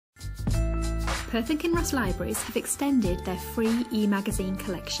Perth Kinross Libraries have extended their free e-magazine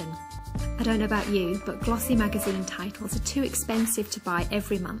collection. I don't know about you, but glossy magazine titles are too expensive to buy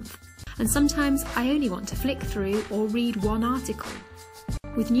every month, and sometimes I only want to flick through or read one article.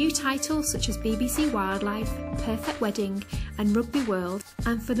 With new titles such as BBC Wildlife, Perfect Wedding and Rugby World,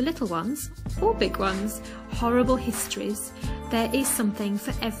 and for the little ones, or big ones, Horrible Histories, there is something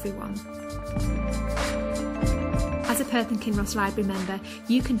for everyone. As a Perth Kinross Library member,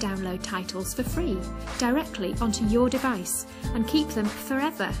 you can download titles for free, directly onto your device, and keep them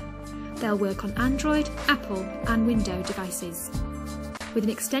forever. They'll work on Android, Apple and Windows devices. With an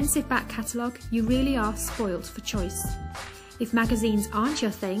extensive back catalogue, you really are spoilt for choice. If magazines aren't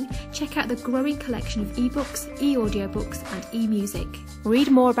your thing, check out the growing collection of ebooks, e-audiobooks and e-music. Read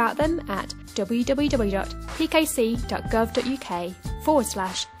more about them at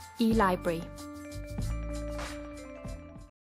www.pkc.gov.uk/e-library.